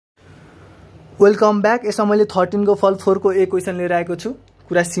Welcome back. यसमा मैले 13 को फल 4 को एक क्वेशन लिएर आएको छु।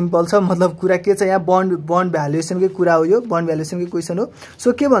 कुरा सिम्पल छ, मतलब कुरा के छ, यहाँ बन्ड भ्यालुएसन के कुरा हो, यो बन्ड भ्यालुएसन के क्वेशन हो।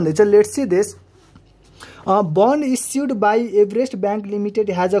 सो के भन्दैछ, let's see this. Bond issued by Everest bank limited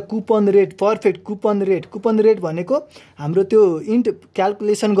has a coupon rate. Perfect, coupon rate भनेको हाम्रो त्यो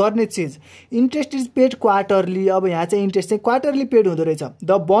क्याल्कुलेसन गर्ने चीज। Interest is paid quarterly. अब यहाँ चाहिँ इन्ट्रेस्ट चाहिँ क्वार्टरली पेड हुँदो रहेछ।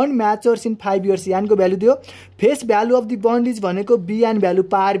 The bond म्याचर्स in 5 years. यानको value दियो। Face value of the bond is भनेको बिएन भ्यालु,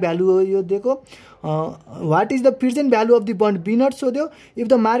 पार भ्यालु हो यो दिएको। What is the present value of the bond, be not सोध्यो। If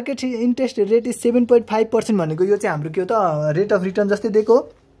the market interest rate is 7.5% भनेको यो चाहिँ हाम्रो के हो त, रेट अफ रिटर्न जस्तै दिएको,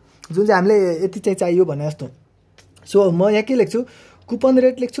 जुन चाहिँ हामीले यति चाहिँ चाहियो भने जस्तो। सो म यहाँ के लेख्छु, कुपन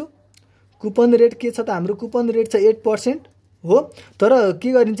रेट लेख्छु। कुपन रेट के छ त, हाम्रो कुपन रेट छ 8% हो, तर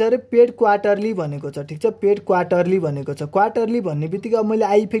के गरिन्छ अरे पेड क्वार्टरली भनेको छ। ठिक छ, पेड क्वार्टरली भनेको छ। क्वार्टरली भन्ने बित्तिकै अब मैले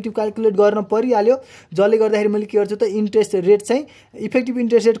आई इफेक्टिभ क्याल्कुलेट गर्न परिहाल्यो, जसले गर्दाखेरि मैले के गर्छु त, इन्ट्रेस्ट रेट चाहिँ इफेक्टिभ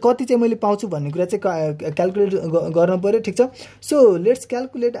इन्ट्रेस्ट रेट कति चाहिँ मैले पाउँछु भन्ने कुरा चाहिँ क्याल्कुलेट गर्न पर्यो। ठिक छ, so let's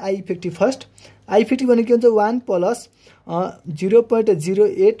calculate I effective first. I effective भने के हुन्छ, 1 प्लस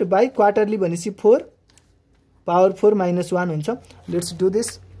 0.08 बाई क्वार्टरली भनेपछि 4 पावर 4 माइनस 1 हुन्छ। Let's do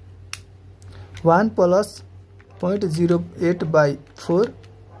this. 1 plus 0.08 by 4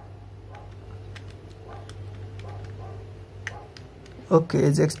 okay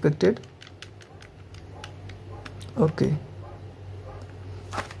as expected. Okay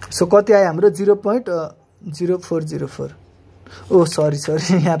so कति आयो हाम्रो, 0.0404। ओ सरी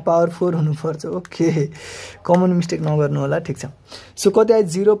यहाँ पावर 4 हुनुपर्छ। ओके, कमन मिस्टेक नगर्नु होला। ठिक छ, सो कति आयो,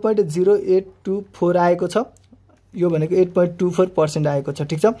 0.0824 आएको छ। यो भनेको 8.24% आएको छ।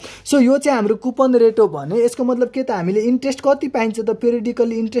 ठिक छ, सो यो चाहिँ हाम्रो कुपन रेट हो भने यसको मतलब के त, हामीले इन्ट्रेस्ट कति पाइन्छ त,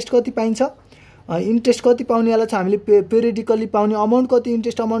 पेरिडिकली इन्ट्रेस्ट कति पाइन्छ, इन्ट्रेस्ट कति पाउनेवाला छ हामीले, पेरिडिकली पाउने अमाउन्ट कति,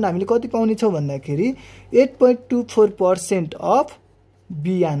 इन्ट्रेस्ट अमाउन्ट हामीले कति पाउने छौँ भन्दाखेरि 8.24% अफ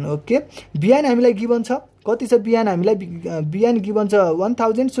बियान। ओके, बियान हामीलाई गिभन छ, कति छ बियान हामीलाई, बियान गिभन छ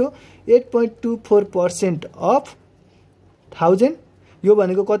 1000। सो 8.24% अफ 1000 यो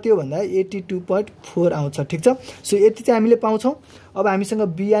भनेको कति हो भन्दा 82.4 आउँछ। ठिक छ, सो यति चाहिँ हामीले पाउँछौँ। अब हामीसँग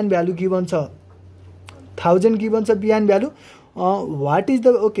बियान भ्यालु गिभन छ 1000 गिभन छ बियान value. What is the,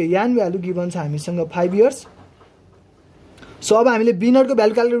 okay यान भ्यालु गिभन छ हामीसँग 5 इयर्स। सो अब हामीले बी नटको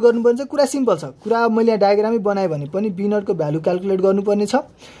भ्यालु क्याल्कुलेट गर्नुपर्ने छ। कुरा सिम्पल छ, कुरा मैले यहाँ डायग्रामै बनाएँ भने पनि बी नटको भ्यालु क्याल्कुलेट गर्नुपर्ने छ।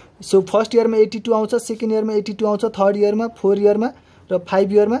 सो फर्स्ट इयरमा 82 आउँछ, सेकेन्ड इयरमा 82 आउँछ, थर्ड इयरमा, 4 इयरमा र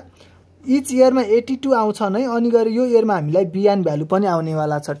 5 इयरमा। इच इयरमा 82 आउँछ नै, अनि गएर यो इयरमा हामीलाई बियान भ्यालु पनि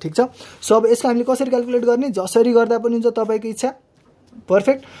आउनेवाला छ। ठिक छ, सो अब यसलाई हामीले कसरी क्याल्कुलेट गर्ने, जसरी गर्दा पनि हुन्छ, तपाईँको इच्छा।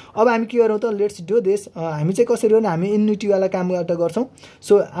 पर्फेक्ट, अब हामी के गरौँ त, लेट्स डु दिस। हामी चाहिँ कसरी गर्ने, हामी इन्युटीवाला काम एउटा गर्छौँ।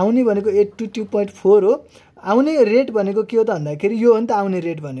 सो आउने भनेको 822.4 हो। आउने रेट भनेको के हो त भन्दाखेरि यो हो नि त आउने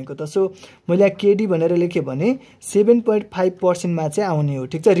रेट भनेको त। सो मैले यहाँ केडी भनेर लेखेँ भने 7.5% मा चाहिँ आउने हो।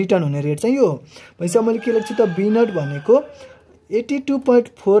 ठिक छ, रिटर्न हुने रेट चाहिँ यो हो। भनेपछि मैले के लेख्छु त, बी नट भनेको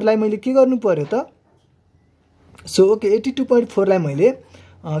 82.4 लाई मैले के गर्नु पर्यो त, सो ओके 82.4 लाई मैले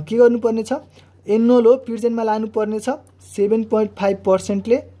के गर्नुपर्ने छ, एनुअल हो, प्रेजेन्टमा लानुपर्ने छ। 7.5%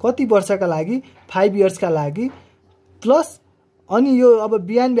 ले कति वर्षका लागि, 5 इयर्सका लागि, प्लस अनि यो अब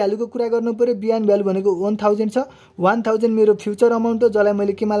बियान भ्यालुको कुरा गर्नु पर्यो। बियान भ्यालु भनेको 1000 छ। 1000 मेरो फ्युचर अमाउन्ट हो, जसलाई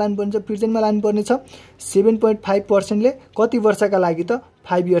मैले केमा लानुपर्ने छ, प्रेजेन्टमा लानुपर्ने छ। 7.5% ले कति वर्षका लागि त,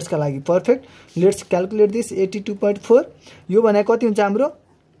 5 इयर्सका लागि। Perfect, let's calculate this. 82.4 यो भनेको कति हुन्छ हाम्रो,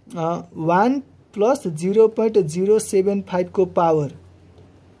 1 प्लस 0.075 को पावर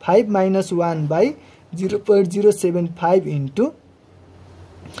 5 माइनस 1 बाई 0.075 इन्टु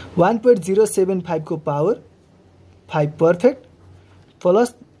 1.075 को पावर 5। पर्फेक्ट,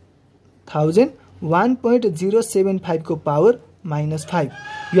 प्लस 1000 1.075 को पावर माइनस 5।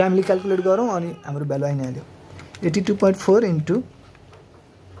 यो हामीले क्याल्कुलेट गरौँ अनि हाम्रो भ्यालु आइ नै हाल्यो। 82.4 इन्टु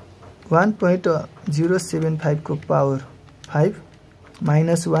 1.075 को power 5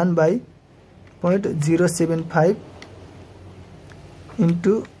 minus 1 by 0.075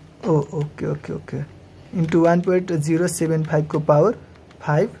 into okay into 1.075 को पावर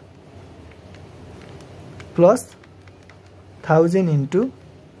 5 प्लस 1000 इन्टु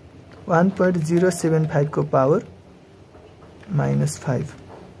 1.075 को पावर माइनस 5।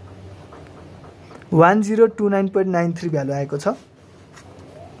 1029.93 भ्यालु आएको छ।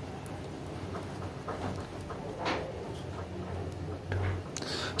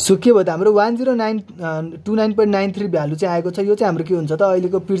 सो के भयो त, हाम्रो 1029.93 भ्यालु चाहिँ आएको छ। यो चाहिँ हाम्रो के हुन्छ त,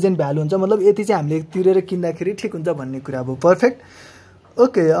 अहिलेको प्रेजेन्ट भ्यालु हुन्छ, मतलब यति चाहिँ हामीले तिरेर किन्दाखेरि ठिक हुन्छ भन्ने कुरा भयो। पर्फेक्ट,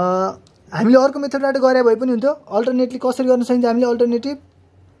 ओके हामीले अर्को मेथडबाट गरे भए पनि हुन्थ्यो। अल्टरनेटली कसरी गर्न सकिन्छ हामीले अल्टरनेटिभ,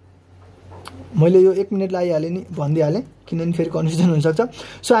 मैले यो 1 मिनेट लागिहालेँ नि भनिदिइहालेँ, किनभने फेरि कन्फ्युजन हुनसक्छ।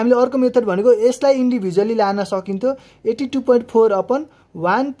 सो हामीले अर्को मेथड भनेको यसलाई इन्डिभिजुअली लान सकिन्थ्यो। 82.4 अपन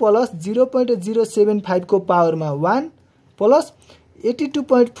 1 प्लस 0.075 को पावरमा 1 प्लस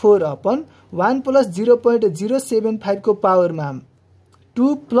 82.4 अपन 1 प्लस 0.075 को पावरमा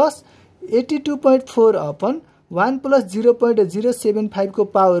 2 प्लस 82.4 अपन 1 प्लस 0.075 को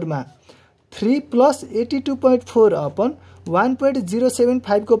पावरमा 3 प्लस 82.4 अपन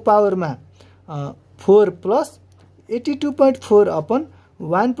 1.075 को पावरमा 4 प्लस 82.4 अपन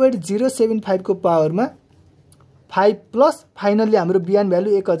 1.075 को पावरमा 5 प्लस फाइनली हाम्रो बिहान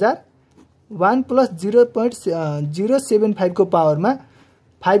भ्यालु 1000 1 प्लस 0.075 को पावरमा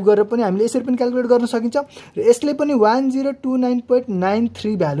 5 गरेर पनि हामीले यसरी पनि क्याल्कुलेट गर्न सकिन्छ र यसले पनि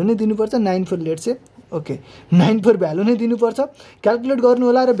 1029.93 भ्यालु नै दिनुपर्छ 94 लेट्स से ओके 94 भ्यालु नै दिनुपर्छ क्याल्कुलेट गर्नु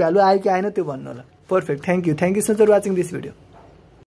होला र भ्यालु आयो कि आएन त्यो भन्नु होला perfect thank you so much for watching this video